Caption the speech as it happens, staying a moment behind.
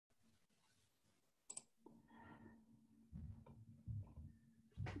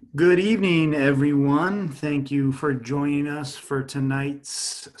Good evening, everyone. Thank you for joining us for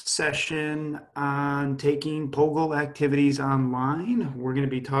tonight's session on taking POGIL activities online. We're going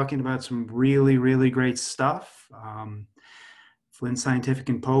to be talking about some really great stuff. FlinnScientific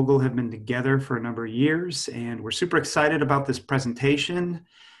and POGIL have been together for a number of years, and we're super excited about this presentation.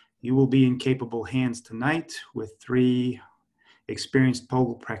 You will be in capable hands tonight with three experienced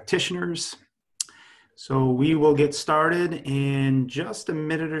POGIL practitioners. So we will get started in just a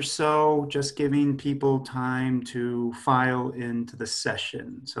minute or so, just giving people time to file into the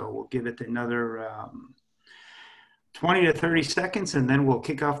session. So we'll give it another 20 to 30 seconds, and then we'll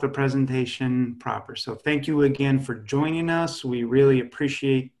kick off the presentation proper. So thank you again for joining us. We really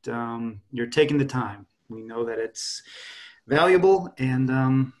appreciate your taking the time. We know that it's valuable,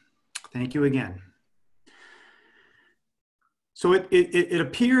 and thank you again. So it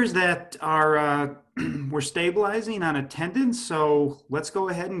appears that our we're stabilizing on attendance. So let's go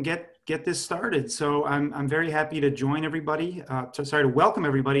ahead and get this started. So I'm very happy to join everybody. To welcome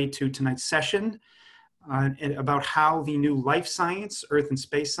everybody to tonight's session about how the new life science, earth and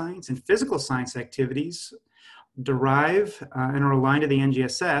space science, and physical science activities derive and are aligned to the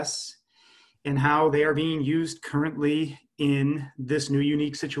NGSS, and how they are being used currently in this new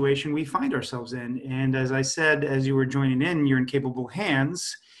unique situation we find ourselves in. And as I said, as you were joining in, you're in capable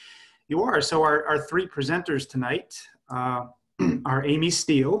hands. You are. So our three presenters tonight are Amy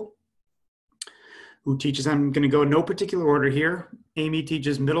Steele, who teaches, I'm going to go in no particular order here. Amy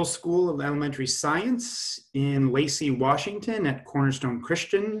teaches middle school of elementary science in Lacey, Washington at Cornerstone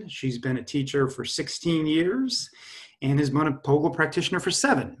Christian. She's been a teacher for 16 years and has been a POGIL practitioner for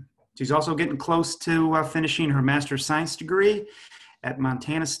 7. She's also getting close to finishing her Master of Science degree at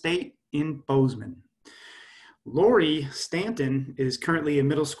Montana State in Bozeman. Lori Stanton is currently a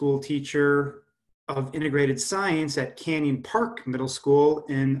middle school teacher of integrated science at Canyon Park Middle School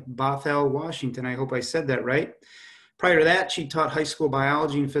in Bothell, Washington. I hope I said that right. Prior to that, she taught high school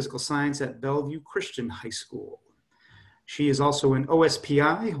biology and physical science at Bellevue Christian High School. She is also an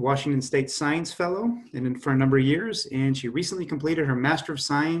OSPI, Washington State Science Fellow, for a number of years, and she recently completed her Master of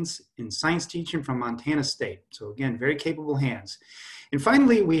Science in Science Teaching from Montana State. So again, very capable hands. And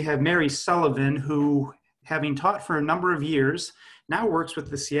finally, we have Mary Sullivan, who, having taught for a number of years, now works with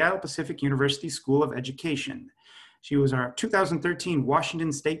the Seattle Pacific University School of Education. She was our 2013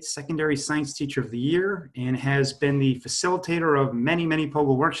 Washington State Secondary Science Teacher of the Year and has been the facilitator of many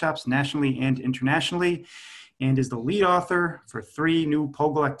POGIL workshops nationally and internationally, and is the lead author for 3 new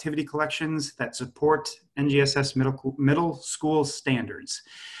POGIL activity collections that support NGSS middle school standards.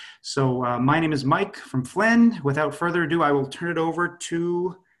 So my name is Mike from Flynn. Without further ado, I will turn it over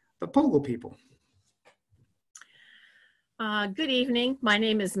to the POGIL people. Good evening. My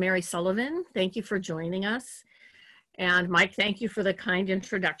name is Mary Sullivan. Thank you for joining us. And Mike, thank you for the kind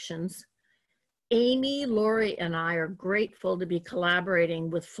introductions. Amy, Lori, and I are grateful to be collaborating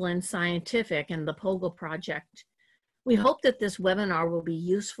with FlinnScientific and the POGIL project. We hope that this webinar will be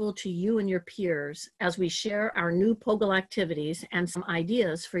useful to you and your peers as we share our new POGIL activities and some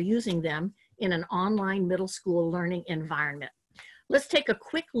ideas for using them in an online middle school learning environment. Let's take a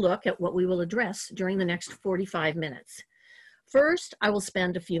quick look at what we will address during the next 45 minutes. First, I will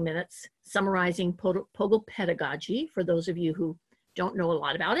spend a few minutes summarizing POGIL pedagogy for those of you who don't know a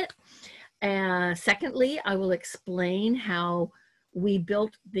lot about it. Secondly, I will explain how we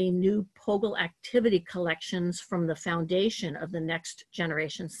built the new POGIL activity collections from the foundation of the next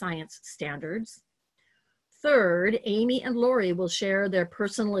generation science standards. Third, Amy and Lori will share their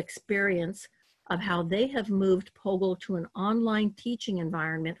personal experience of how they have moved POGIL to an online teaching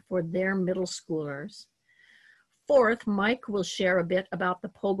environment for their middle schoolers. Fourth, Mike will share a bit about the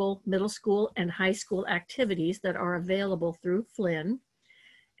POGIL middle school and high school activities that are available through Flynn.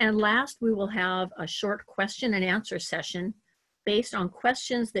 And last, we will have a short question and answer session based on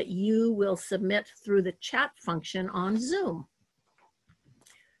questions that you will submit through the chat function on Zoom.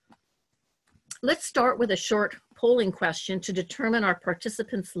 Let's start with a short polling question to determine our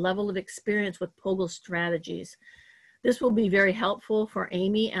participants' level of experience with POGIL strategies. This will be very helpful for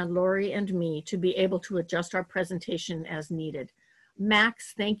Amy and Lori and me to be able to adjust our presentation as needed.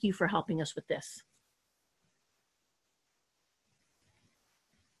 Max, thank you for helping us with this.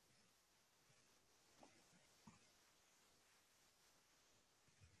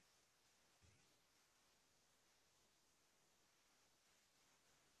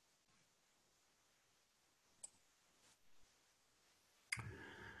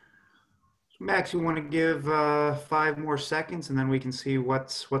 Max, you want to give 5 more seconds and then we can see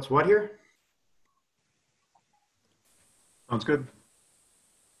what's what here? Sounds good.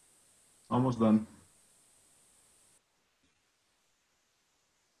 Almost done.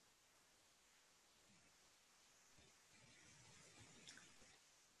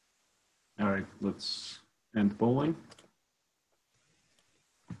 let's end polling.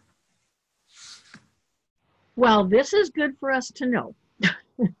 Well, this is good for us to know.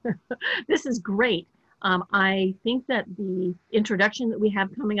 This is great. I think that the introduction that we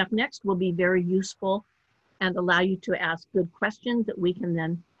have coming up next will be very useful and allow you to ask good questions that we can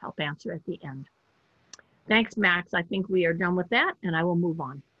then help answer at the end. Thanks, Max. I think we are done with that, and I will move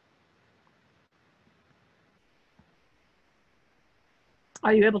on.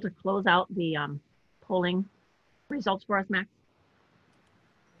 Are you able to close out the polling results for us, Max?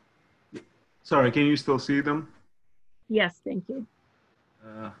 Sorry, can you still see them? Yes, thank you.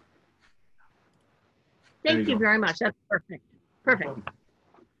 There Thank you you go. very much. That's perfect. Perfect. No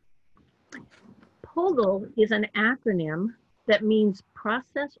POGIL is an acronym that means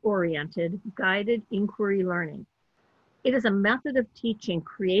process-oriented guided inquiry learning. It is a method of teaching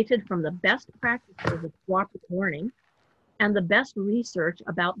created from the best practices of cooperative learning and the best research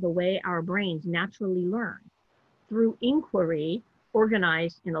about the way our brains naturally learn through inquiry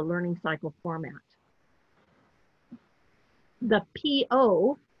organized in a learning cycle format. The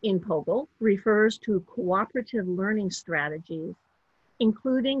PO in POGIL refers to cooperative learning strategies,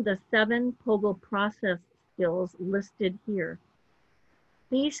 including the 7 POGIL process skills listed here.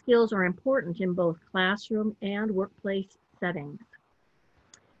 These skills are important in both classroom and workplace settings.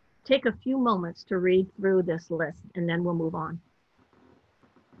 Take a few moments to read through this list and then we'll move on.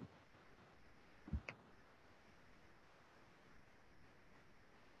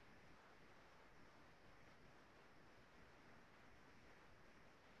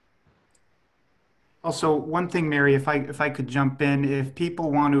 Also, one thing, Mary, if I could jump in, if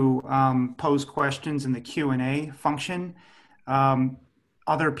people want to pose questions in the Q&A function,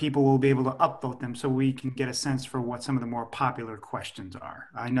 other people will be able to upvote them so we can get a sense for what some of the more popular questions are.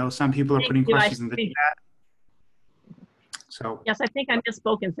 I know some people are putting questions in the chat. So yes, I think I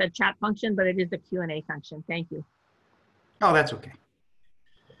misspoke and said chat function, but it is the Q&A function. Thank you. oh, that's okay.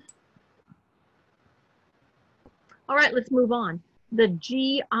 All right, let's move on. The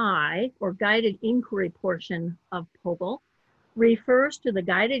GI, or guided inquiry portion of POGIL, refers to the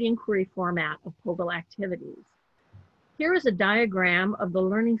guided inquiry format of POGIL activities. Here is a diagram of the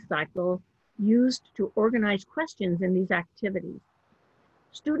learning cycle used to organize questions in these activities.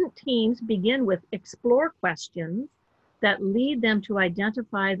 Student teams begin with explore questions that lead them to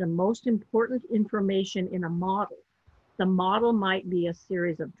identify the most important information in a model. The model might be a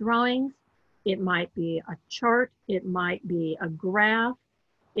series of drawings, it might be a chart, it might be a graph,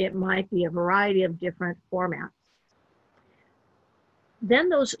 it might be a variety of different formats. Then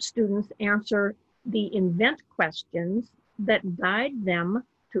those students answer the invent questions that guide them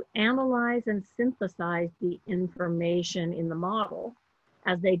to analyze and synthesize the information in the model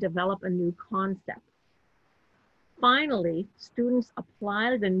as they develop a new concept. Finally, students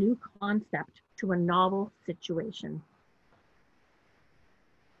apply the new concept to a novel situation.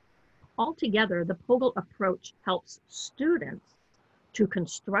 Altogether, the POGIL approach helps students to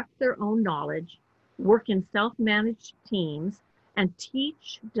construct their own knowledge, work in self-managed teams, and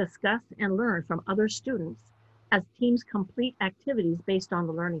teach, discuss, and learn from other students as teams complete activities based on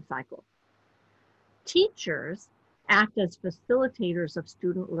the learning cycle. Teachers act as facilitators of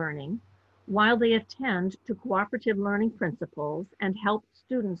student learning while they attend to cooperative learning principles and help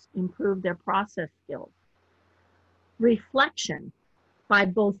students improve their process skills. Reflection by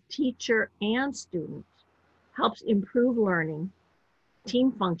both teacher and student helps improve learning,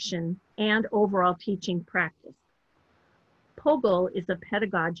 team function, and overall teaching practice. POGIL is a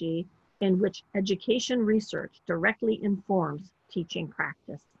pedagogy in which education research directly informs teaching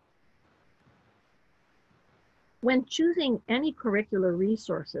practice. When choosing any curricular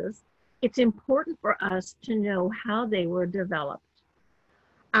resources, it's important for us to know how they were developed.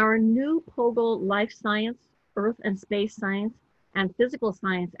 Our new POGIL life science, earth and space science, and physical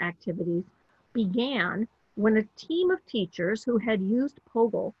science activities began when a team of teachers who had used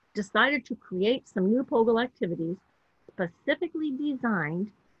POGIL decided to create some new POGIL activities specifically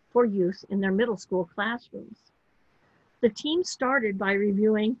designed for use in their middle school classrooms. The team started by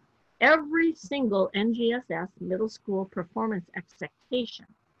reviewing every single NGSS middle school performance expectation.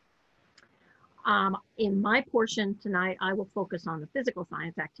 In my portion tonight, I will focus on the physical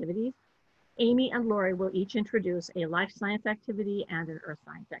science activities. Amy and Lori will each introduce a life science activity and an earth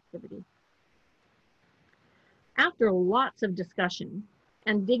science activity. After lots of discussion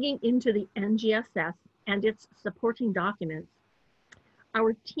and digging into the NGSS and its supporting documents,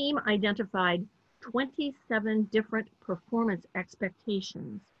 our team identified 27 different performance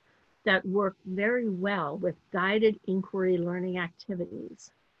expectations that work very well with guided inquiry learning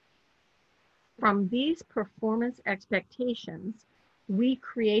activities. From these performance expectations, we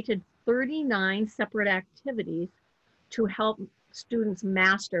created 39 separate activities to help students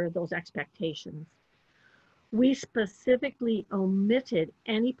master those expectations. We specifically omitted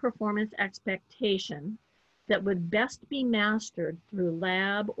any performance expectation that would best be mastered through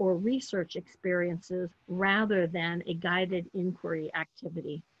lab or research experiences rather than a guided inquiry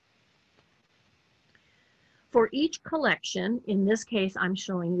activity. For each collection, in this case, I'm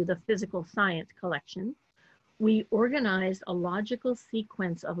showing you the physical science collection, we organized a logical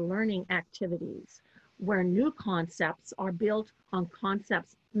sequence of learning activities where new concepts are built on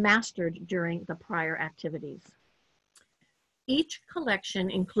concepts mastered during the prior activities. Each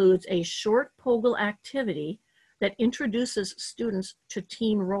collection includes a short POGIL activity that introduces students to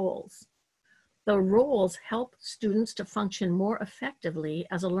team roles. The roles help students to function more effectively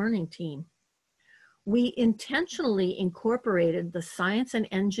as a learning team. We intentionally incorporated the science and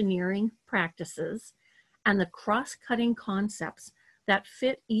engineering practices and the cross-cutting concepts that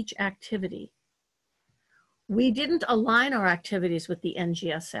fit each activity. We didn't align our activities with the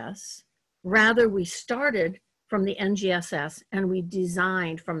NGSS. Rather, we started from the NGSS and we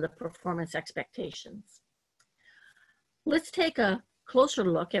designed from the performance expectations. Let's take a closer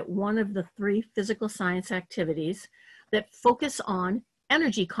look at one of the 3 physical science activities that focus on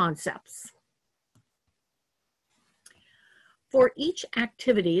energy concepts. For each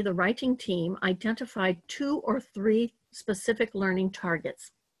activity, the writing team identified 2 or 3 specific learning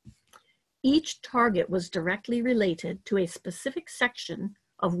targets. Each target was directly related to a specific section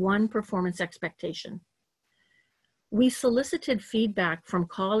of one performance expectation. We solicited feedback from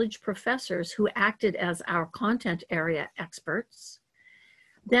college professors who acted as our content area experts.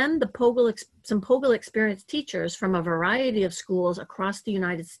 Then some POGIL experienced teachers from a variety of schools across the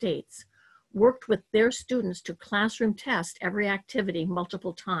United States worked with their students to classroom test every activity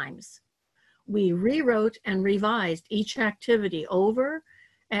multiple times. We rewrote and revised each activity over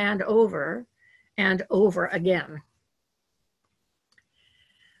and over and over again.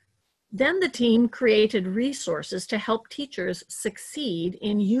 Then the team created resources to help teachers succeed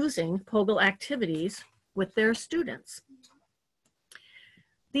in using POGIL activities with their students.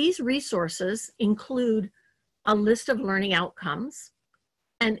 These resources include a list of learning outcomes,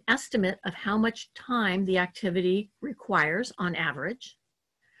 an estimate of how much time the activity requires on average,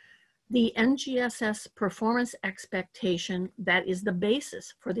 the NGSS performance expectation that is the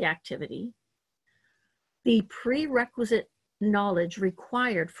basis for the activity, the prerequisite knowledge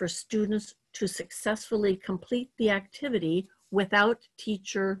required for students to successfully complete the activity without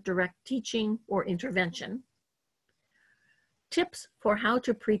teacher direct teaching or intervention, tips for how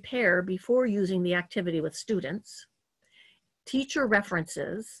to prepare before using the activity with students, teacher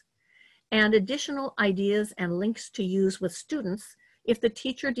references, and additional ideas and links to use with students if the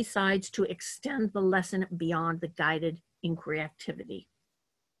teacher decides to extend the lesson beyond the guided inquiry activity.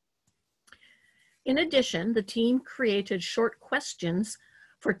 In addition, the team created short questions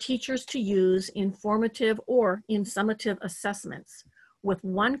for teachers to use in formative or in summative assessments, with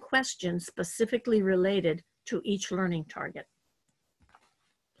one question specifically related to each learning target.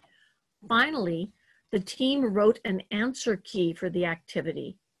 Finally, the team wrote an answer key for the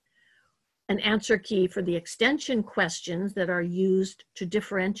activity, an answer key for the extension questions that are used to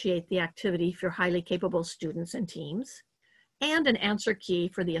differentiate the activity for highly capable students and teams, and an answer key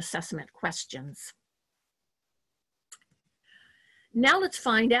for the assessment questions. Now let's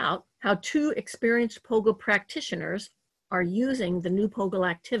find out how 2 experienced POGIL practitioners are using the new POGIL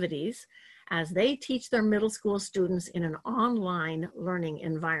activities as they teach their middle school students in an online learning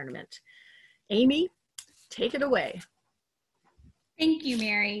environment. Amy, take it away. Thank you,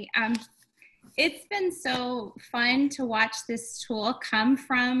 Mary. It's been so fun to watch this tool come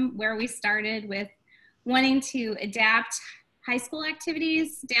from where we started with wanting to adapt high school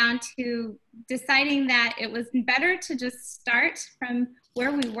activities down to deciding that it was better to just start from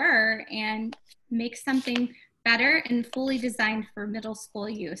where we were and make something better and fully designed for middle school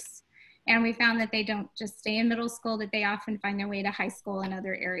use. And we found that they don't just stay in middle school, that they often find their way to high school and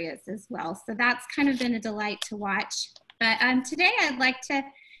other areas as well. So that's kind of been a delight to watch. But today I'd like to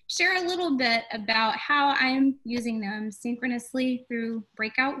share a little bit about how I'm using them synchronously through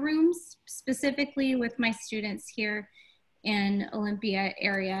breakout rooms, specifically with my students here in Olympia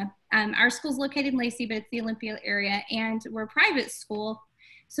area. Our school's located in Lacey, but it's the Olympia area, and we're a private school.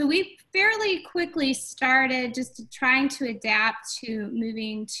 So we fairly quickly started just trying to adapt to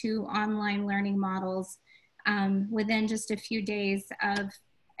moving to online learning models within just a few days of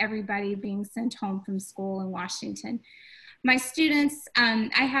everybody being sent home from school in Washington. My students,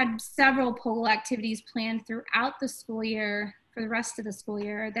 I had several POGIL activities planned throughout the school year, for the rest of the school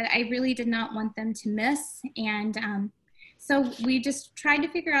year, that I really did not want them to miss. And So we just tried to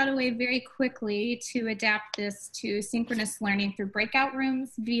figure out a way very quickly to adapt this to synchronous learning through breakout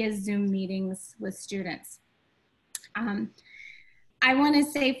rooms via Zoom meetings with students. I want to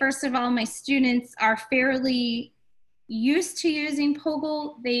say, first of all, my students are fairly used to using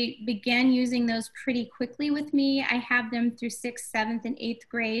POGIL. They began using those pretty quickly with me. I have them through 6th, 7th, and 8th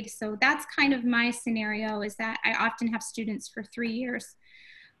grade. So that's kind of my scenario, is that I often have students for 3 years,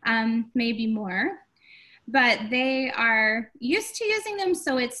 maybe more. But they are used to using them,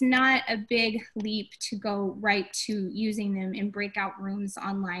 so it's not a big leap to go right to using them in breakout rooms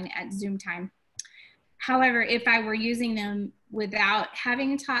online at Zoom time. However, if I were using them without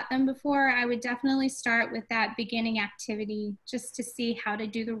having taught them before, I would definitely start with that beginning activity just to see how to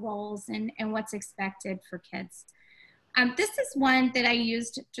do the roles and what's expected for kids. This is one that I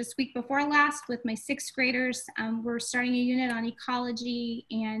used just week before last with my 6th graders. We're starting a unit on ecology,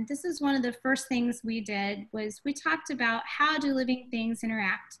 and this is one of the first things we did was we talked about how do living things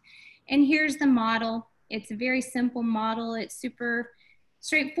interact. And here's the model. It's a very simple model. It's super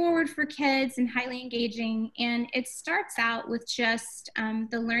straightforward for kids and highly engaging. And it starts out with just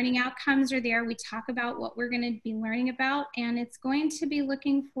the learning outcomes are there. We talk about what we're going to be learning about, and it's going to be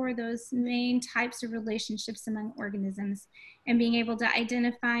looking for those main types of relationships among organisms and being able to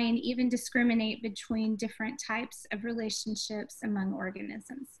identify and even discriminate between different types of relationships among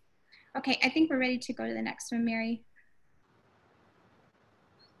organisms. Okay, I think we're ready to go to the next one, Mary.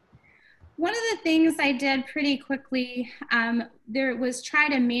 One of the things I did pretty quickly there was try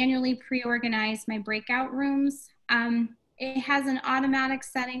to manually pre-organize my breakout rooms. It has an automatic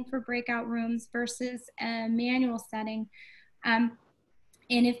setting for breakout rooms versus a manual setting. And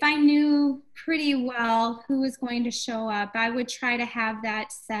if I knew pretty well who was going to show up, I would try to have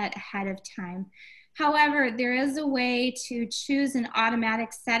that set ahead of time. However, there is a way to choose an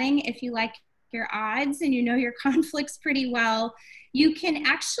automatic setting if you like your odds and you know your conflicts pretty well. You can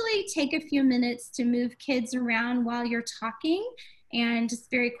actually take a few minutes to move kids around while you're talking and just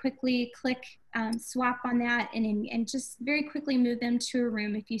very quickly click swap on that and just very quickly move them to a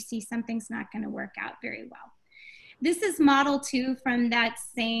room if you see something's not going to work out very well. This is model 2 from that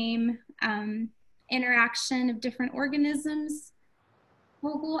same interaction of different organisms.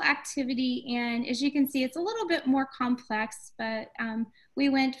 POGIL activity, and as you can see, it's a little bit more complex, but we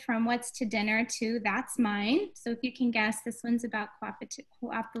went from what's to dinner to that's mine. So if you can guess, this one's about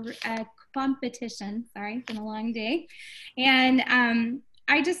competition. Sorry, it's been a long day. And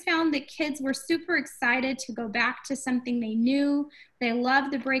I just found that kids were super excited to go back to something they knew. They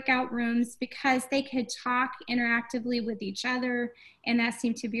loved the breakout rooms because they could talk interactively with each other, and that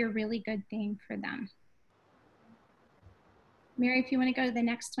seemed to be a really good thing for them. Mary, if you want to go to the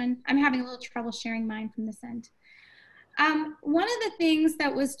next one. I'm having a little trouble sharing mine from this end. One of the things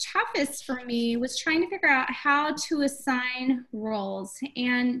that was toughest for me was trying to figure out how to assign roles.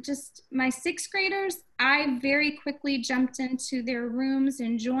 And just my 6th graders, I very quickly jumped into their rooms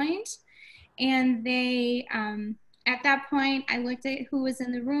and joined. And they, at that point, I looked at who was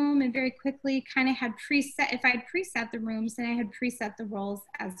in the room and very quickly kind of had preset, if I had preset the rooms, then I had preset the roles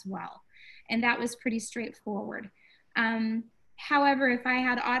as well. And that was pretty straightforward. However, if I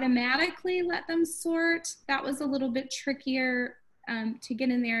had automatically let them sort, that was a little bit trickier to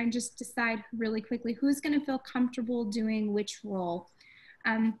get in there and just decide really quickly who's going to feel comfortable doing which role.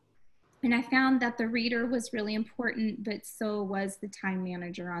 And I found that the reader was really important, but so was the time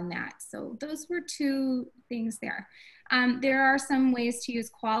manager on that. So those were 2 things there. There are some ways to use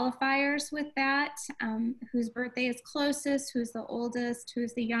qualifiers with that, whose birthday is closest, who's the oldest,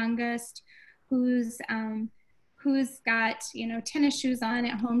 who's the youngest, who's got, you know, tennis shoes on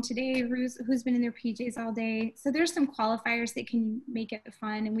at home today, who's been in their PJs all day. So there's some qualifiers that can make it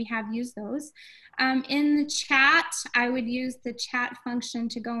fun, and we have used those. In the chat, I would use the chat function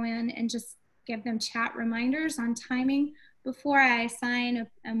to go in and just give them chat reminders on timing. Before I assign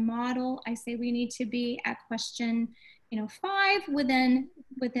a model, I say we need to be at question 5 within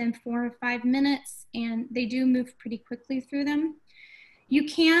 4 or 5 minutes, and they do move pretty quickly through them. You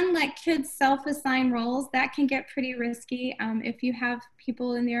can let kids self-assign roles. That can get pretty risky if you have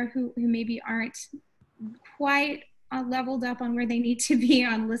people in there who maybe aren't quite leveled up on where they need to be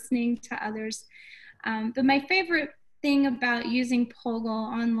on listening to others. But my favorite thing about using POGIL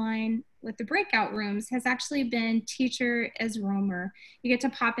online with the breakout rooms has actually been teacher as roamer. You get to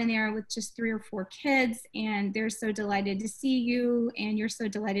pop in there with just 3 or 4 kids, and they're so delighted to see you, and you're so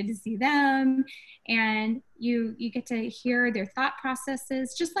delighted to see them, and you get to hear their thought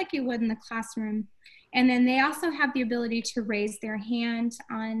processes just like you would in the classroom. And then they also have the ability to raise their hand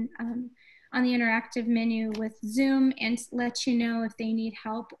on the interactive menu with Zoom and let you know if they need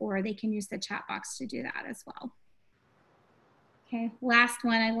help, or they can use the chat box to do that as well. Okay, last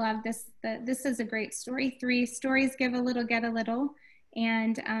one. I love this. This is a great story. 3 stories give a little, get a little.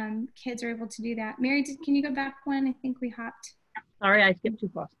 And kids are able to do that. Mary, can you go back one? I think we hopped. Sorry, I skipped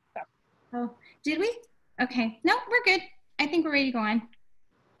too fast. Oh, did we? Okay, no, we're good. I think we're ready to go on.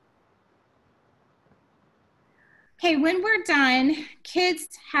 Okay, when we're done, kids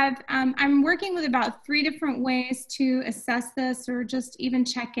have, I'm working with about 3 different ways to assess this or just even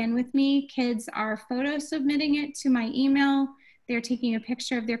check in with me. Kids are photo submitting it to my email. They're taking a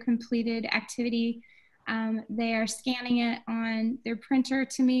picture of their completed activity. They are scanning it on their printer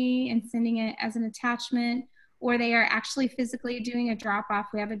to me and sending it as an attachment, or they are actually physically doing a drop-off.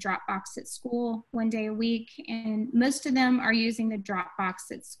 We have a Dropbox at school 1 day a week, and most of them are using the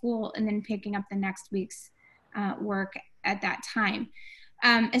Dropbox at school and then picking up the next week's work at that time.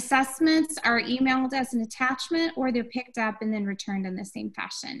 Assessments are emailed as an attachment, or they're picked up and then returned in the same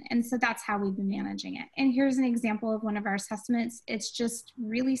fashion. And so that's how we've been managing it. And here's an example of one of our assessments. It's just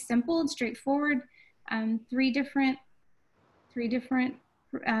really simple and straightforward. 3 different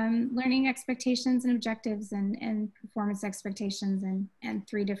learning expectations and objectives and performance expectations and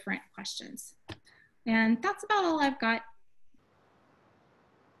 3 different questions. And that's about all I've got.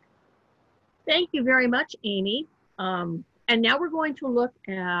 Thank you very much, Amy. And now we're going to look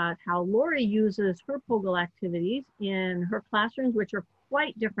at how Lori uses her POGIL activities in her classrooms, which are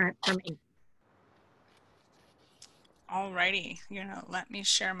quite different from Amy. Alrighty, you're gonna let me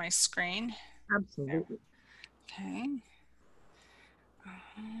share my screen. Absolutely. Okay.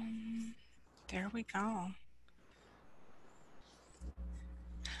 There we go.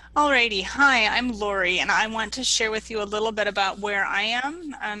 Alrighty, hi, I'm Lori, and I want to share with you a little bit about where I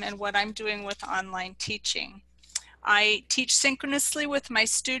am and what I'm doing with online teaching. I teach synchronously with my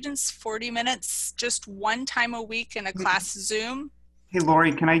students 40 minutes, just 1 time a week in a class Zoom. Hey,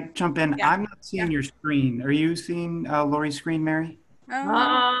 Lori, can I jump in? Yeah. I'm not seeing your screen. Are you seeing Lori's screen, Mary?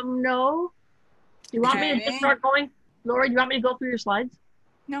 No. Do you want me to just start going? Lori, do you want me to go through your slides?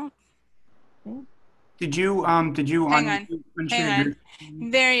 No. Okay. Did you Hang on. Your...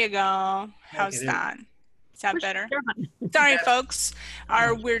 There you go. How's Okay, that? Is that Push better? the button. Sorry, folks.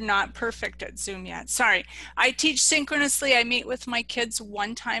 We're not perfect at Zoom yet. Sorry. I teach synchronously. I meet with my kids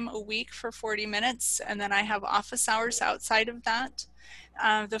 1 time a week for 40 minutes, and then I have office hours outside of that.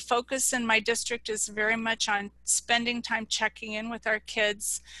 The focus in my district is very much on spending time checking in with our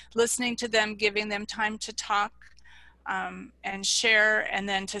kids, listening to them, giving them time to talk and share, and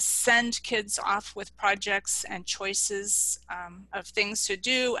then to send kids off with projects and choices of things to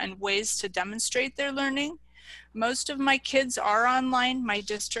do and ways to demonstrate their learning. Most of my kids are online. My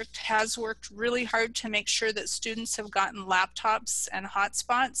district has worked really hard to make sure that students have gotten laptops and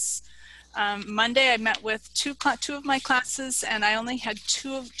hotspots. Monday I met with two of my classes, and I only had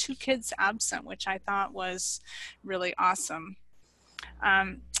two kids absent, which I thought was really awesome.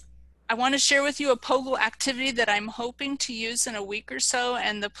 I want to share with you a POGIL activity that I'm hoping to use in a week or so,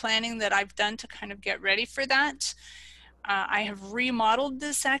 and the planning that I've done to kind of get ready for that. I have remodeled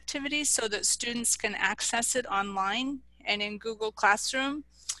this activity so that students can access it online and in Google Classroom.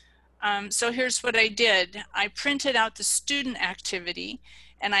 So here's what I did. I printed out the student activity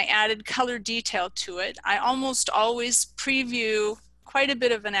and I added color detail to it. I almost always preview quite a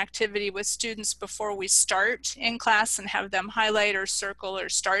bit of an activity with students before we start in class and have them highlight or circle or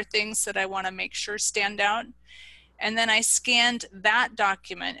star things that I want to make sure stand out. And then I scanned that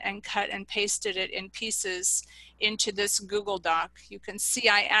document and cut and pasted it in pieces into this Google Doc. You can see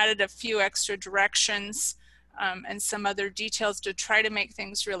I added a few extra directions and some other details to try to make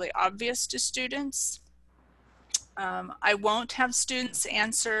things really obvious to students. I won't have students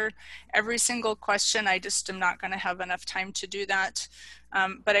answer every single question. I just am not going to have enough time to do that.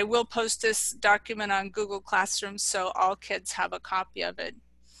 But I will post this document on Google Classroom so all kids have a copy of it.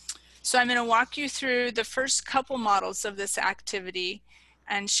 So I'm going to walk you through the first couple models of this activity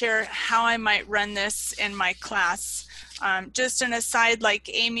and share how I might run this in my class. Just an aside, like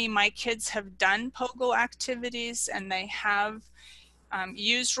Amy, my kids have done POGIL activities and they have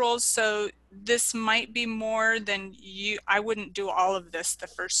used roles, so this might be more than I wouldn't do all of this the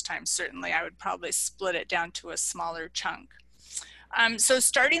first time, certainly. I would probably split it down to a smaller chunk. So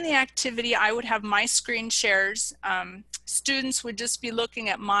starting the activity, I would have my screen shares. Students would just be looking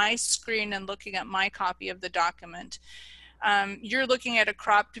at my screen and looking at my copy of the document. You're looking at a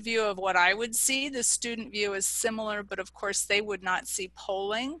cropped view of what I would see. The student view is similar, but of course they would not see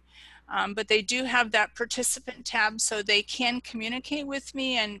polling. But they do have that participant tab, so they can communicate with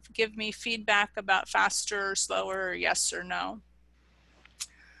me and give me feedback about faster or slower or yes or no.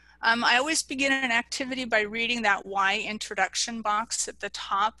 I always begin an activity by reading that why introduction box at the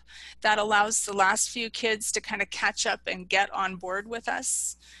top. That allows the last few kids to kind of catch up and get on board with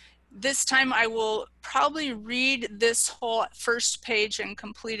us. This time I will probably read this whole first page and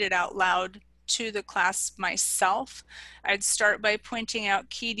complete it out loud to the class myself. I'd start by pointing out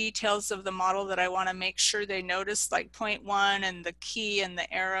key details of the model that I want to make sure they notice, like point 1 and the key and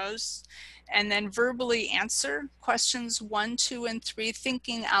the arrows, and then verbally answer questions 1, 2, and 3,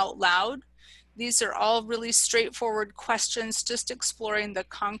 thinking out loud. These are all really straightforward questions, just exploring the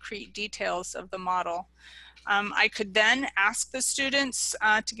concrete details of the model. I could then ask the students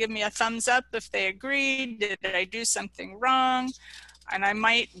to give me a thumbs up if they agree. Did I do something wrong? And I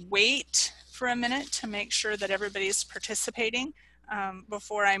might wait for a minute to make sure that everybody's participating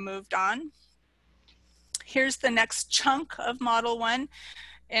before I moved on. Here's the next chunk of Model 1.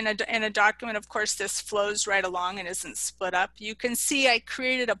 In a document, of course, this flows right along and isn't split up. You can see I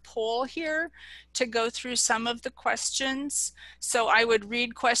created a poll here to go through some of the questions. So I would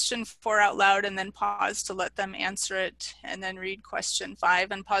read question 4 out loud and then pause to let them answer it, and then read question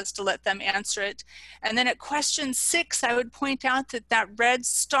 5 and pause to let them answer it. And then at question 6, I would point out that that red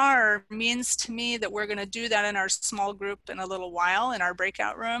star means to me that we're going to do that in our small group in a little while in our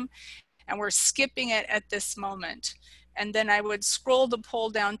breakout room, and we're skipping it at this moment. And then I would scroll the poll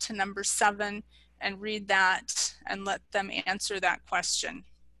down to number 7 and read that and let them answer that question.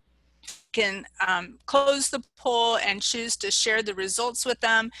 You can close the poll and choose to share the results with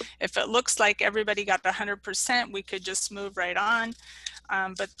them. If it looks like everybody got 100%, we could just move right on.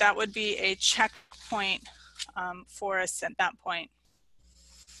 But that would be a checkpoint for us at that point.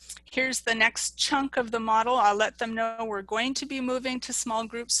 Here's the next chunk of the model. I'll let them know we're going to be moving to small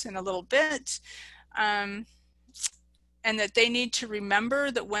groups in a little bit. And that they need to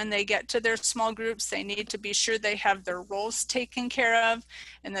remember that when they get to their small groups, they need to be sure they have their roles taken care of,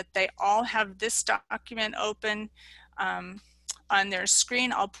 and that they all have this document open on their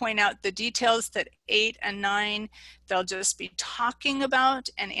screen. I'll point out the details that 8 and 9, they'll just be talking about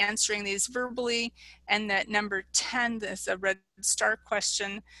and answering these verbally, and that number 10, this is a red star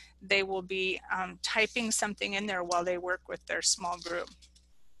question, they will be typing something in there while they work with their small group.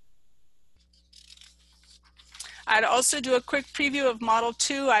 I'd also do a quick preview of Model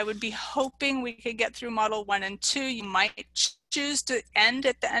 2. I would be hoping we could get through Model 1 and 2. You might choose to end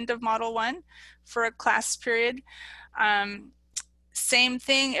at the end of Model 1 for a class period. Same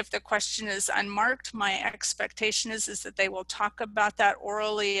thing, if the question is unmarked, my expectation is that they will talk about that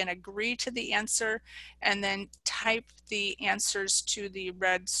orally and agree to the answer, and then type the answers to the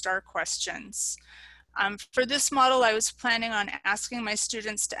red star questions. For this model, I was planning on asking my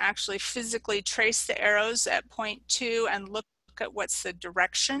students to actually physically trace the arrows at point 2 and look at what's the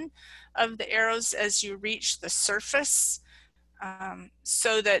direction of the arrows as you reach the surface, and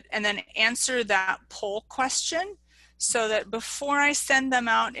then answer that poll question, so that before I send them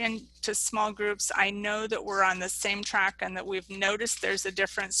out into small groups, I know that we're on the same track and that we've noticed there's a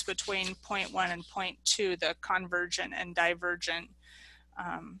difference between point 1 and point 2, the convergent and divergent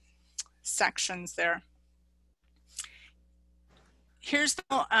sections there. Here's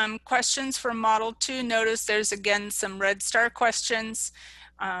the questions for Model 2. Notice there's again some red star questions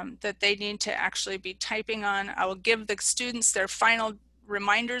that they need to actually be typing on. I will give the students their final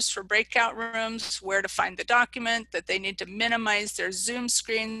reminders for breakout rooms, where to find the document, that they need to minimize their Zoom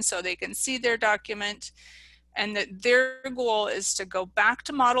screen so they can see their document, and that their goal is to go back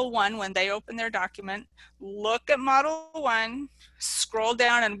to Model 1 when they open their document, look at Model 1, scroll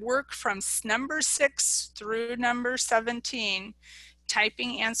down and work from number 6 through number 17,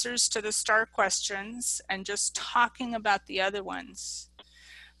 typing answers to the star questions and just talking about the other ones.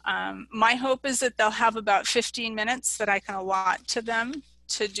 My hope is that they'll have about 15 minutes that I can allot to them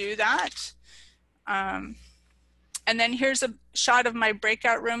to do that. And then here's a shot of my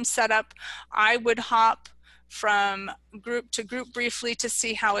breakout room setup. I would hop from group to group briefly to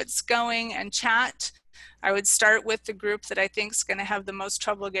see how it's going and chat. I would start with the group that I think is going to have the most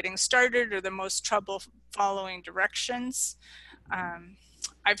trouble getting started or the most trouble following directions.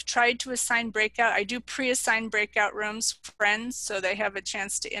 I've tried to assign I do pre-assign breakout rooms for friends so they have a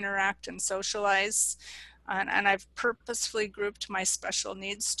chance to interact and socialize. And I've purposefully grouped my special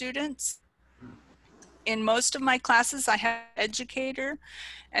needs students. In most of my classes, I have an educator,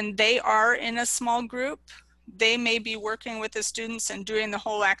 and they are in a small group. They may be working with the students and doing the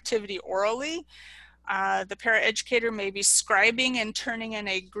whole activity orally. The paraeducator may be scribing and turning in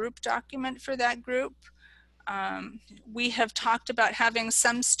a group document for that group. We have talked about having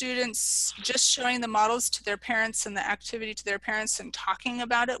some students just showing the models to their parents and the activity to their parents and talking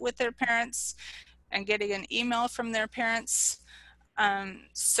about it with their parents and getting an email from their parents.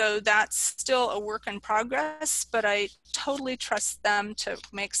 So that's still a work in progress, but I totally trust them to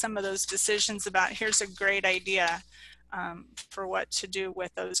make some of those decisions about here's a great idea for what to do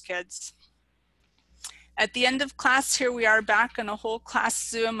with those kids. At the end of class, here we are back in a whole class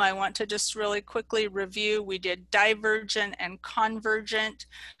Zoom. I want to just really quickly review. We did divergent and convergent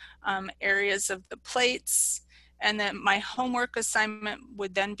areas of the plates. And then my homework assignment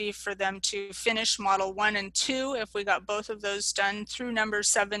would then be for them to finish model 1 and 2 if we got both of those done through number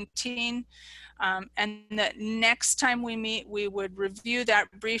 17. And the next time we meet, we would review that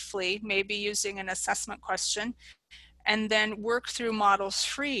briefly, maybe using an assessment question, and then work through model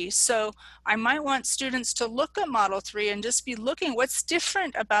 3. So I might want students to look at model 3 and just be looking what's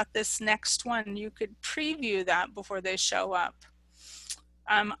different about this next one. You could preview that before they show up.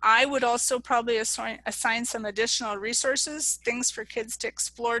 I would also probably assign some additional resources, things for kids to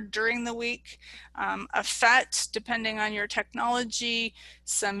explore during the week, a FET, depending on your technology,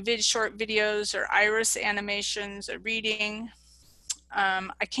 some short videos or iris animations, a reading.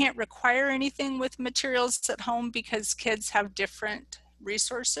 I can't require anything with materials at home because kids have different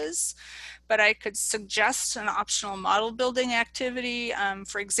resources, but I could suggest an optional model building activity.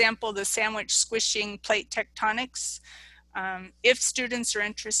 For example, the sandwich squishing plate tectonics, if students are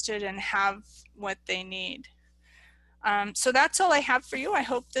interested and have what they need. So that's all I have for you. I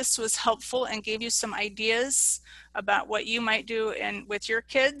hope this was helpful and gave you some ideas about what you might do with your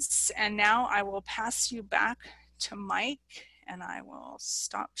kids. And now I will pass you back to Mike, and I will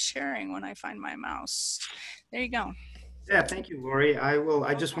stop sharing when I find my mouse. There you go. Yeah, thank you, Lori.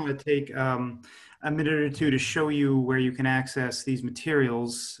 I just want to take a minute or two to show you where you can access these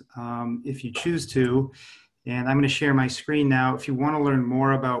materials if you choose to. And I'm going to share my screen now. If you want to learn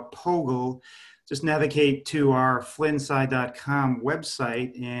more about POGIL, just navigate to our FlinnSci.com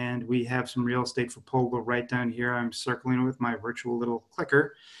website, and we have some real estate for POGIL right down here. I'm circling with my virtual little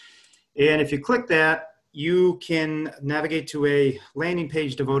clicker. And if you click that, you can navigate to a landing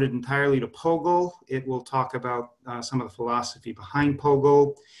page devoted entirely to POGIL. It will talk about some of the philosophy behind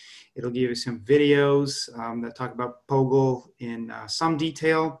POGIL. It'll give you some videos that talk about POGIL in some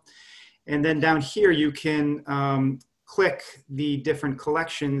detail. And then down here, you can click the different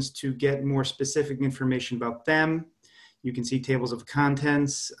collections to get more specific information about them. You can see tables of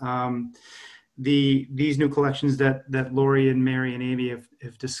contents. These new collections that Lori and Mary and Amy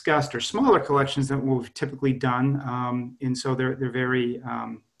have discussed are smaller collections than what we've typically done. And so they're very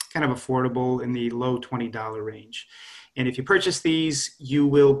kind of affordable in the low $20 range. And if you purchase these, you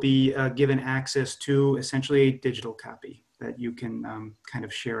will be given access to essentially a digital copy that you can kind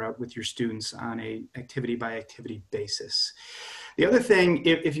of share out with your students on a activity by activity basis. The other thing,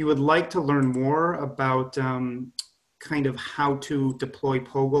 if you would like to learn more about kind of how to deploy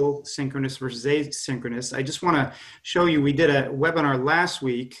POGIL synchronous versus asynchronous, I just want to show you, we did a webinar last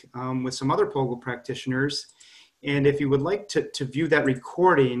week with some other POGIL practitioners. And if you would like to view that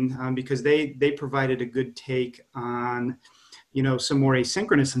recording, because they provided a good take on some more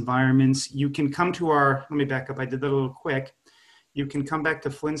asynchronous environments, you can come to our, let me back up, I did that a little quick. You can come back to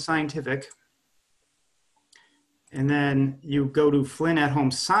FlinnScientific, and then you go to Flynn at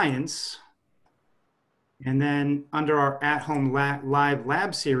Home Science, and then under our At Home Live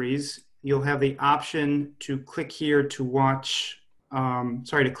Lab series, you'll have the option to click here to watch,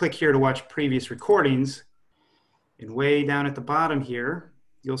 click here to watch previous recordings. And way down at the bottom here,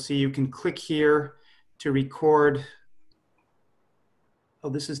 you'll see you can click here to record. Oh,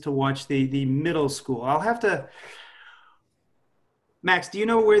 this is to watch the middle school. I'll have to, Max, do you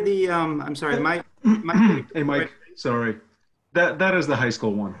know where the, I'm sorry, Hey, Mike, sorry. That is the high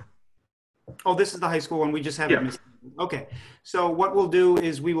school one. Oh, this is the high school one. We just haven't missed. Okay. So what we'll do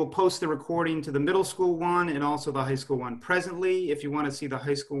is we will post the recording to the middle school one and also the high school one. Presently, if you want to see the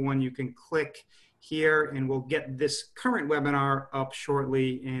high school one, you can click here and we'll get this current webinar up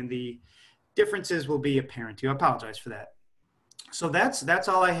shortly, and the differences will be apparent to you. I apologize for that. So that's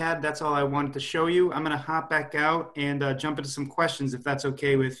all I had. That's all I wanted to show you. I'm going to hop back out and jump into some questions, if that's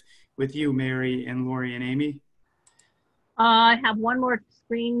okay with you, Mary and Lori and Amy. I have one more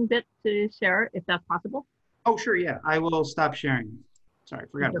screen bit to share, if that's possible. Oh, sure. Yeah, I will stop sharing. Sorry,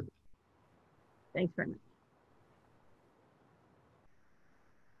 forgot. Thanks very much.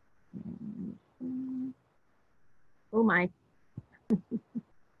 Oh my.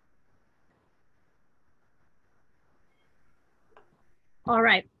 All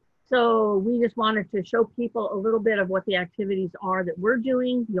right, so we just wanted to show people a little bit of what the activities are that we're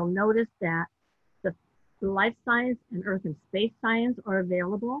doing. You'll notice that the life science and earth and space science are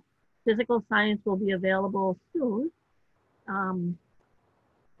available. Physical science will be available soon. And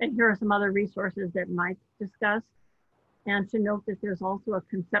here are some other resources that Mike discussed. And to note that there's also a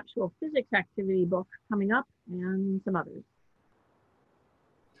conceptual physics activity book coming up and some others.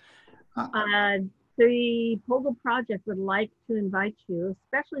 The POGIL project would like to invite you,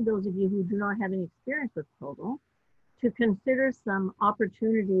 especially those of you who do not have any experience with POGIL, to consider some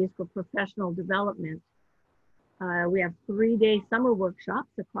opportunities for professional development. We have 3-day summer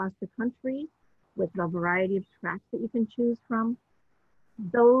workshops across the country with a variety of tracks that you can choose from.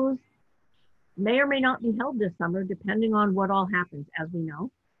 Those may or may not be held this summer, depending on what all happens, as we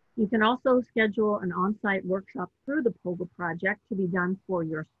know. You can also schedule an on-site workshop through the POGIL project to be done for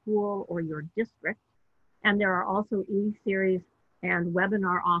your school or your district. And there are also e-series and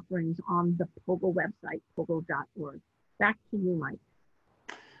webinar offerings on the POGIL website, pogil.org. Back to you, Mike.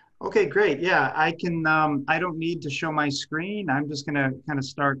 Okay, great. Yeah, I can, I don't need to show my screen. I'm just gonna kind of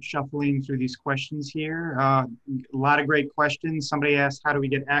start shuffling through these questions here. A lot of great questions. Somebody asked, how do we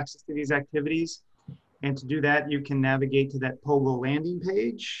get access to these activities? And to do that, you can navigate to that POGIL landing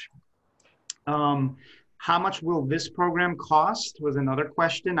page. How much will this program cost was another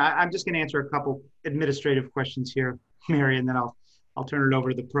question. I'm just gonna answer a couple administrative questions here, Mary, and then I'll turn it over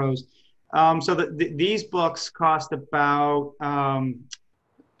to the pros. So these books cost about,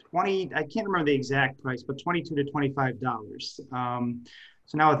 20, I can't remember the exact price, but $22 to $25.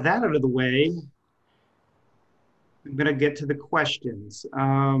 So now with that out of the way, I'm gonna get to the questions.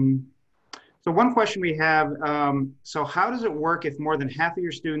 So one question we have, so how does it work if more than half of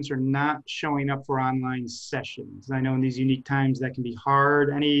your students are not showing up for online sessions? I know in these unique times that can be hard.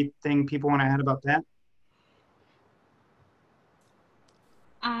 Anything people wanna add about that?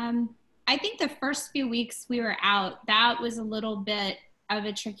 I think the first few weeks we were out, that was a little bit of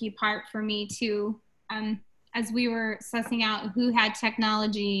a tricky part for me too, as we were sussing out who had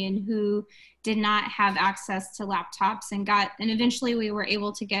technology and who did not have access to laptops, and eventually we were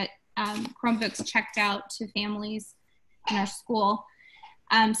able to get Chromebooks checked out to families in our school.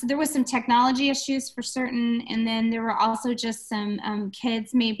 So there was some technology issues for certain, and then there were also just some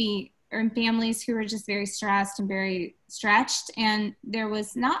kids maybe or families who were just very stressed and very stretched, and there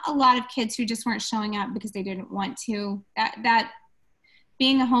was not a lot of kids who just weren't showing up because they didn't want to. That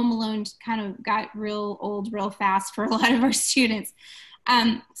being a home alone kind of got real old real fast for a lot of our students.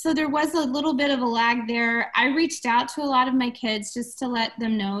 So there was a little bit of a lag there. I reached out to a lot of my kids just to let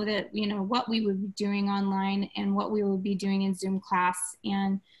them know that, you know, what we would be doing online and what we would be doing in Zoom class.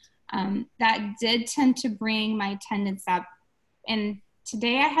 And that did tend to bring my attendance up. And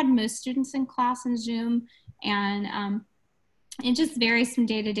today I had most students in class in Zoom, and it just varies from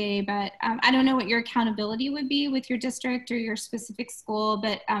day to day, but I don't know what your accountability would be with your district or your specific school,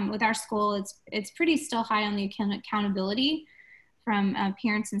 but with our school, it's pretty still high on the accountability from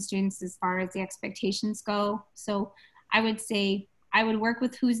parents and students as far as the expectations go. So I would say I would work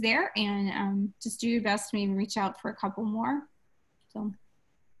with who's there and just do your best to maybe reach out for a couple more. So.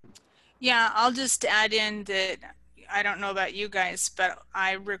 Yeah, I'll just add in that I don't know about you guys, but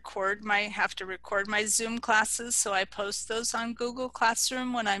I have to record my Zoom classes, so I post those on Google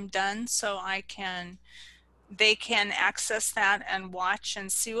Classroom when I'm done, so they can access that and watch and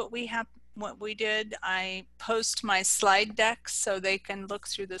see what we did. I post my slide deck so they can look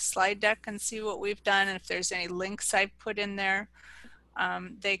through the slide deck and see what we've done, and if there's any links I've put in there,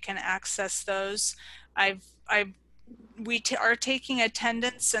 they can access those. We are taking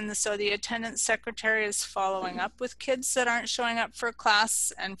attendance, and so the attendance secretary is following up with kids that aren't showing up for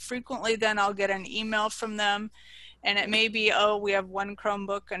class, and frequently then I'll get an email from them, and it may be, oh, we have 1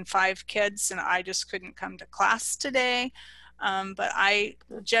 Chromebook and 5 kids and I just couldn't come to class today. But I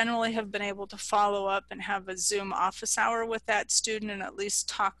generally have been able to follow up and have a Zoom office hour with that student and at least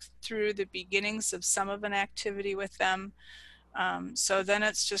talk through the beginnings of some of an activity with them. So then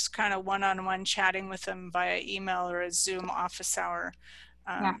it's just kind of one-on-one chatting with them via email or a Zoom office hour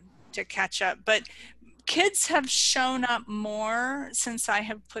to catch up. But kids have shown up more since I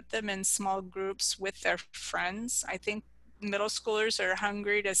have put them in small groups with their friends. I think middle schoolers are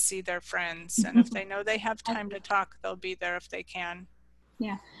hungry to see their friends, and if they know they have time to talk, they'll be there if they can.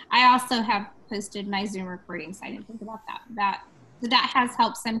 Yeah, I also have posted my Zoom recordings. I didn't think about that. That has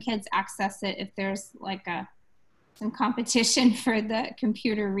helped some kids access it if there's like some competition for the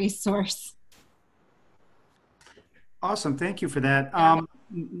computer resource. Awesome, thank you for that.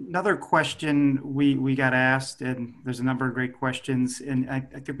 Another question we got asked, and there's a number of great questions, and I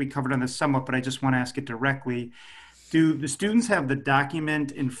think we covered on this somewhat, but I just want to ask it directly. Do the students have the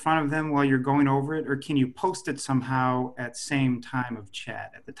document in front of them while you're going over it, or can you post it somehow at the time of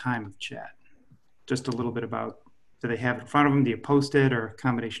chat? Just a little bit about, do they have it in front of them? Do you post it, or a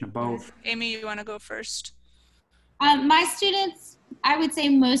combination of both? Amy, you want to go first? My students I would say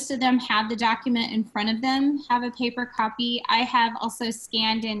most of them have the document in front of them, have a paper copy. I have also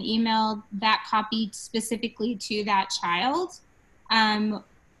scanned and emailed that copy specifically to that child.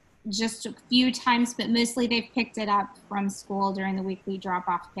 Just a few times, but mostly they've picked it up from school during the weekly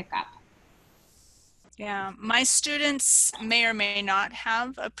drop-off pickup. Yeah, my students may or may not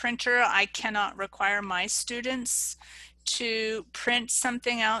have a printer. I cannot require my students to print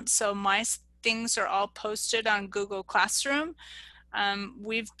something out, so my things are all posted on Google Classroom.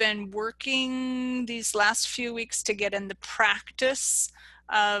 We've been working these last few weeks to get in the practice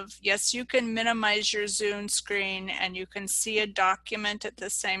of, yes, you can minimize your Zoom screen and you can see a document at the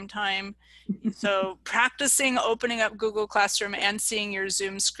same time. So practicing opening up Google Classroom and seeing your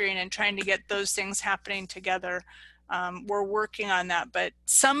Zoom screen and trying to get those things happening together. We're working on that, but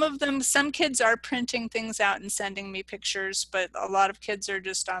some kids are printing things out and sending me pictures, but a lot of kids are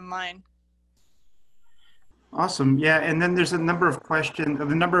just online. Awesome. Yeah, and then there's a number of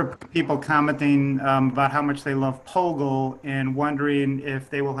people commenting about how much they love POGIL and wondering if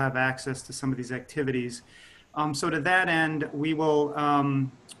they will have access to some of these activities. So to that end, we will,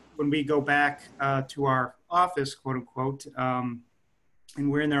 when we go back to our office, quote unquote, and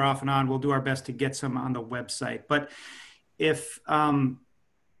we're in there off and on, we'll do our best to get some on the website. But if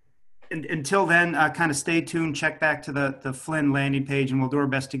until then, kind of stay tuned, check back to the Flynn landing page, and we'll do our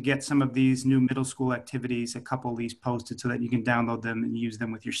best to get some of these new middle school activities, a couple of these posted so that you can download them and use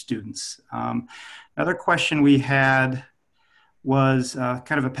them with your students. Another question we had was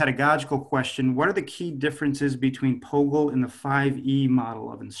kind of a pedagogical question. What are the key differences between POGIL and the 5E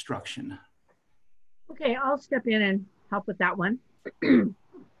model of instruction? Okay, I'll step in and help with that one.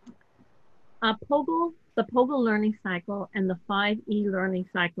 POGIL, the POGIL learning cycle and the 5E learning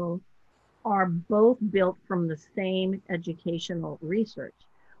cycle are both built from the same educational research.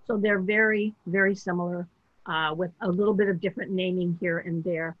 So they're very, very similar with a little bit of different naming here and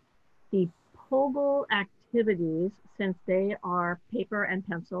there. The POGIL activities, since they are paper and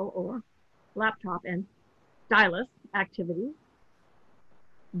pencil or laptop and stylus activities,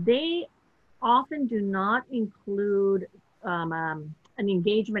 they often do not include an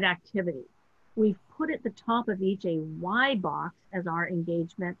engagement activity. We've put at the top of each a Y box as our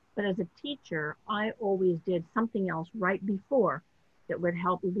engagement, but as a teacher, I always did something else right before that would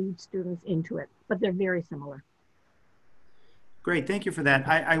help lead students into it, but they're very similar. Great, thank you for that.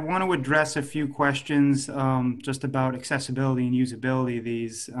 I want to address a few questions just about accessibility and usability of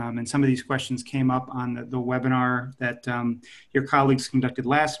these. And some of these questions came up on the webinar that your colleagues conducted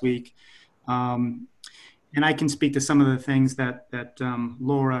last week. And I can speak to some of the things that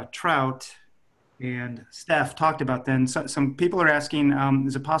Laura Trout and Steph talked about then. So, some people are asking,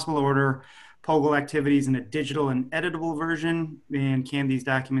 is it possible to order POGIL activities in a digital and editable version? And can these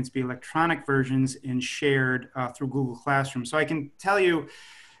documents be electronic versions and shared through Google Classroom? So I can tell you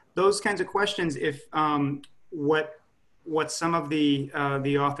those kinds of questions. If what some of the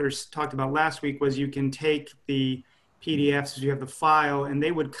authors talked about last week was you can take the PDFs, you have the file, and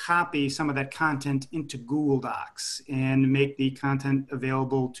they would copy some of that content into Google Docs and make the content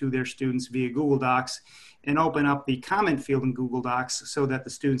available to their students via Google Docs and open up the comment field in Google Docs so that the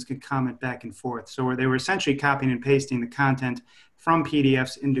students could comment back and forth. So they were essentially copying and pasting the content from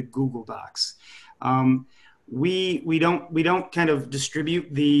PDFs into Google Docs. We don't kind of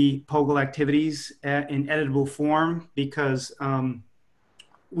distribute the POGIL activities in editable form because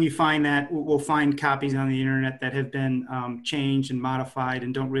we find that we'll find copies on the internet that have been changed and modified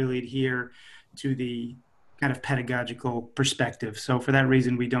and don't really adhere to the kind of pedagogical perspective. So for that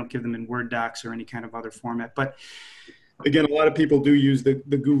reason, we don't give them in Word docs or any kind of other format. But again, a lot of people do use the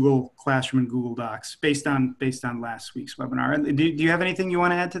Google Classroom and Google Docs based on last week's webinar. Do you have anything you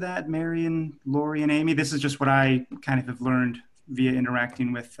want to add to that, Mary and Lori and Amy? This is just what I kind of have learned via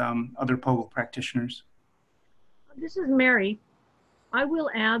interacting with other POGIL practitioners. This is Mary. I will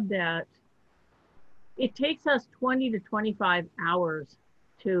add that it takes us 20 to 25 hours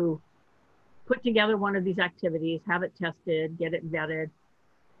to put together one of these activities, have it tested, get it vetted.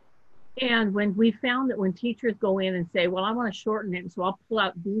 And when we found that when teachers go in and say, well, I want to shorten it, so I'll pull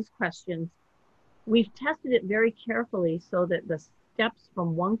out these questions, we've tested it very carefully so that the steps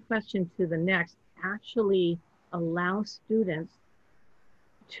from one question to the next actually allow students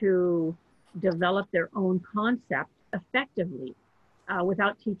to develop their own concept effectively.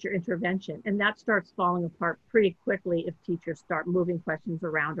 Without teacher intervention. And that starts falling apart pretty quickly if teachers start moving questions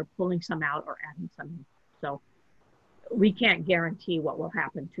around or pulling some out or adding some in. So we can't guarantee what will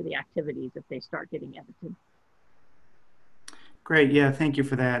happen to the activities if they start getting edited. Great, yeah, thank you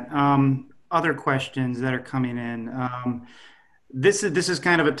for that. Other questions that are coming in. This is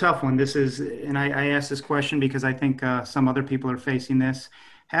kind of a tough one. This is, and I asked this question because I think some other people are facing this.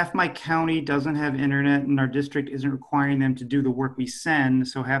 Half my county doesn't have internet, and our district isn't requiring them to do the work we send,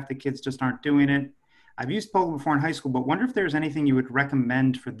 so half the kids just aren't doing it. I've used POGIL before in high school, but wonder if there's anything you would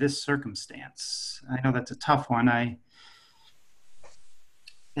recommend for this circumstance. I know that's a tough one.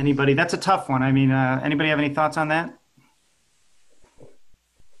 Anybody? That's a tough one. I mean, anybody have any thoughts on that?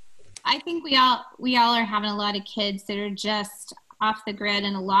 I think we all are having a lot of kids that are just off the grid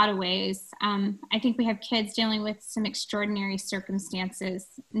in a lot of ways. I think we have kids dealing with some extraordinary circumstances,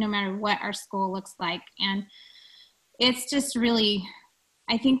 no matter what our school looks like. And it's just really,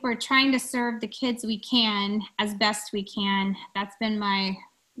 I think we're trying to serve the kids we can as best we can. That's been my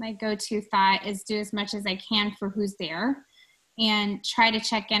go-to thought, is do as much as I can for who's there and try to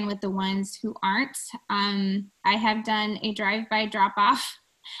check in with the ones who aren't. I have done a drive-by drop-off,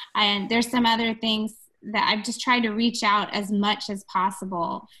 and there's some other things that I've just tried to reach out as much as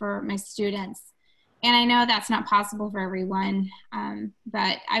possible for my students. And I know that's not possible for everyone,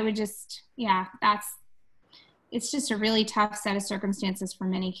 but I would just, yeah, it's just a really tough set of circumstances for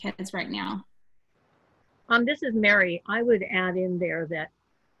many kids right now. This is Mary. I would add in there that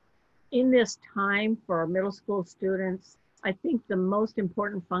in this time for our middle school students, I think the most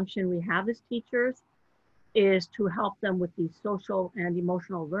important function we have as teachers is to help them with the social and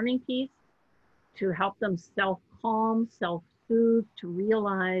emotional learning piece, to help them self-calm, self-soothe, to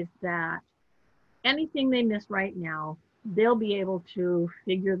realize that anything they miss right now, they'll be able to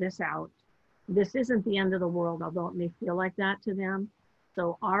figure this out. This isn't the end of the world, although it may feel like that to them.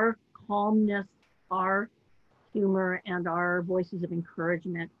 So our calmness, our humor, and our voices of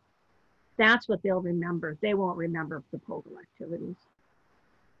encouragement, that's what they'll remember. They won't remember the POGIL activities.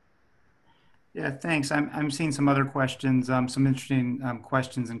 Yeah, thanks. I'm seeing some other questions, some interesting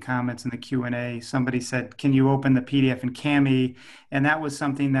questions and comments in the Q&A. Somebody said, can you open the PDF in Kami? And that was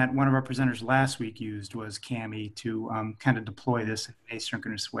something that one of our presenters last week used, was Kami, to kind of deploy this in an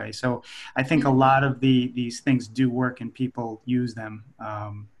asynchronous way. So I think a lot of these things do work and people use them,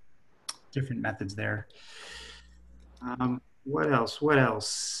 different methods there. What else? What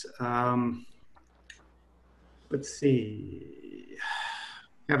else? Let's see.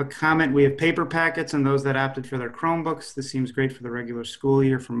 We have a comment. We have paper packets and those that opted for their Chromebooks. This seems great for the regular school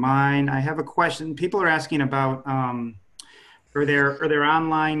year for mine. I have a question. People are asking about, are there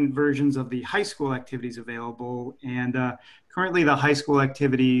online versions of the high school activities available? And currently the high school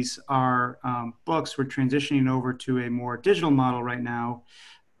activities are books. We're transitioning over to a more digital model right now.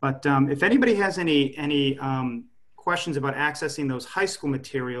 But if anybody has any questions about accessing those high school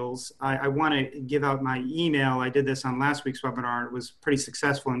materials, I want to give out my email. I did this on last week's webinar. It was pretty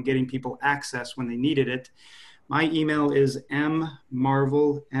successful in getting people access when they needed it. My email is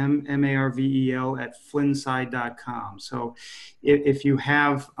mmarvel, M-M-A-R-V-E-L, @FlinnSci.com. So if you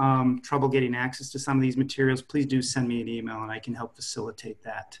have trouble getting access to some of these materials, please do send me an email and I can help facilitate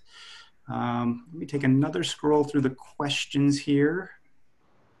that. Let me take another scroll through the questions here.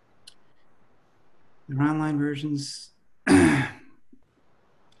 Their online versions.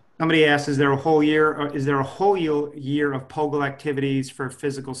 Somebody asked, is there a whole year of POGIL activities for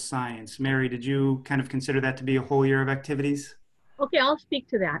physical science? Mary, did you kind of consider that to be a whole year of activities? Okay, I'll speak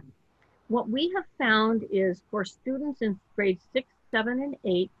to that. What we have found is for students in grades 6, 7, and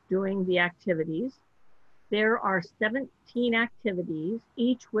 8 doing the activities, there are 17 activities,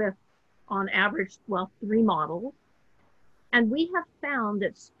 each with, on average, 3 models. And we have found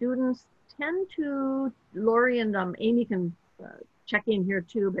that students tend to, Lori and Amy can check in here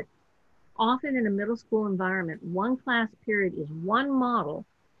too, but often in a middle school environment, one class period is one model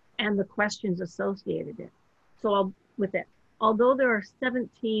and the questions associated it. So with it, although there are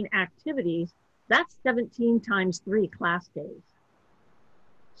 17 activities, that's 17 times 3 class days.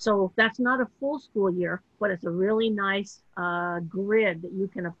 So that's not a full school year, but it's a really nice grid that you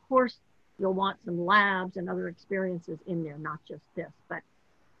can, of course, you'll want some labs and other experiences in there, not just this, but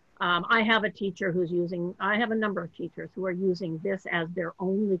I have a teacher who's using, I have a number of teachers who are using this as their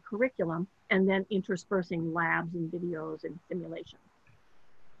only curriculum and then interspersing labs and videos and simulations.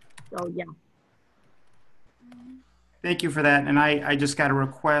 So yeah. Thank you for that. And I just got a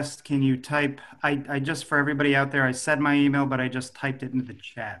request. Can you type, I just, for everybody out there, I said my email, but I just typed it into the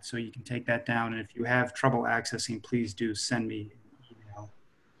chat. So you can take that down. And if you have trouble accessing, please do send me an email.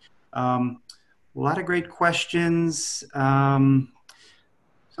 A lot of great questions.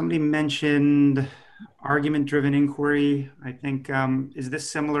 Somebody mentioned argument-driven inquiry. I think, is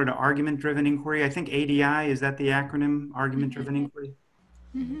this similar to argument-driven inquiry? I think ADI, is that the acronym, argument-driven inquiry?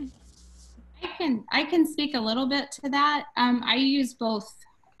 Mm-hmm. I can speak a little bit to that. I use both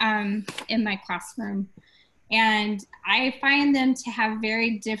in my classroom. And I find them to have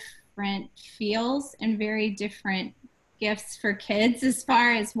very different feels and very different gifts for kids as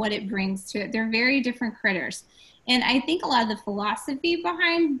far as what it brings to it. They're very different critters. And I think a lot of the philosophy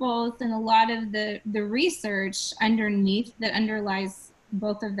behind both and a lot of the research underneath that underlies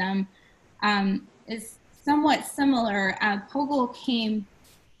both of them is somewhat similar. POGIL came,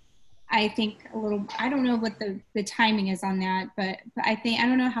 I think, a little, I don't know what the timing is on that, but I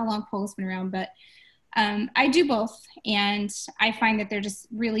don't know how long POGIL's been around, but I do both. And I find that they're just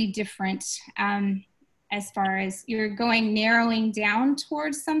really different as far as you're narrowing down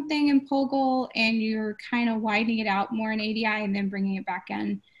towards something in POGIL and you're kind of widening it out more in ADI and then bringing it back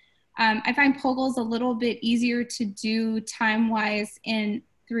in. I find POGIL's a little bit easier to do time-wise in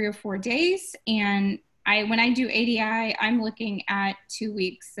 3 or 4 days. And when I do ADI, I'm looking at 2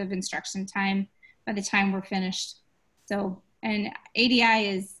 weeks of instruction time by the time we're finished. So, and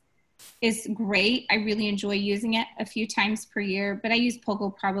ADI is great. I really enjoy using it a few times per year, but I use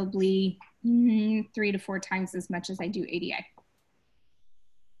POGIL probably 3 to 4 times as much as I do ADI.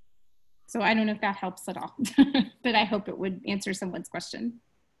 So I don't know if that helps at all, but I hope it would answer someone's question.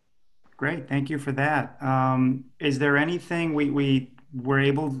 Great, thank you for that. Is there anything we were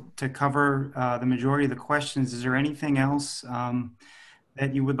able to cover the majority of the questions? Is there anything else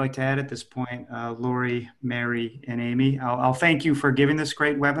that you would like to add at this point, Lori, Mary, and Amy? I'll thank you for giving this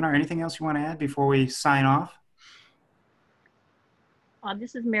great webinar. Anything else you want to add before we sign off?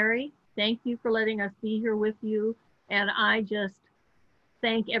 This is Mary. Thank you for letting us be here with you. And I just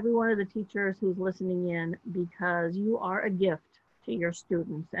thank every one of the teachers who's listening in, because you are a gift to your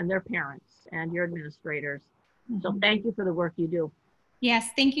students and their parents and your administrators. So thank you for the work you do. Yes,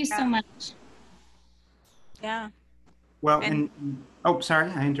 thank you so much. Yeah. Well, and oh,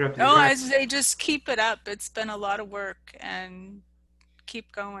 sorry, I interrupted. No, I say just keep it up. It's been a lot of work, and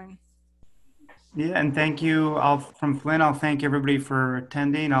keep going. Yeah, and thank you all from Flynn. I'll thank everybody for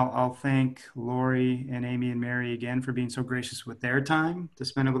attending. I'll thank Lori and Amy and Mary again for being so gracious with their time to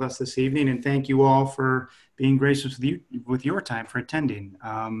spend it with us this evening. And thank you all for being gracious with your time for attending.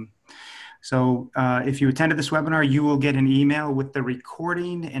 If you attended this webinar, you will get an email with the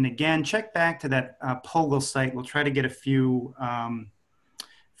recording. And again, check back to that POGIL site. We'll try to get a few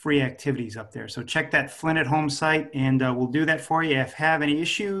free activities up there. So check that Flynn at Home site, and we'll do that for you. If you have any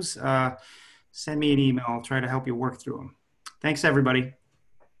issues, send me an email. I'll try to help you work through them. Thanks, everybody.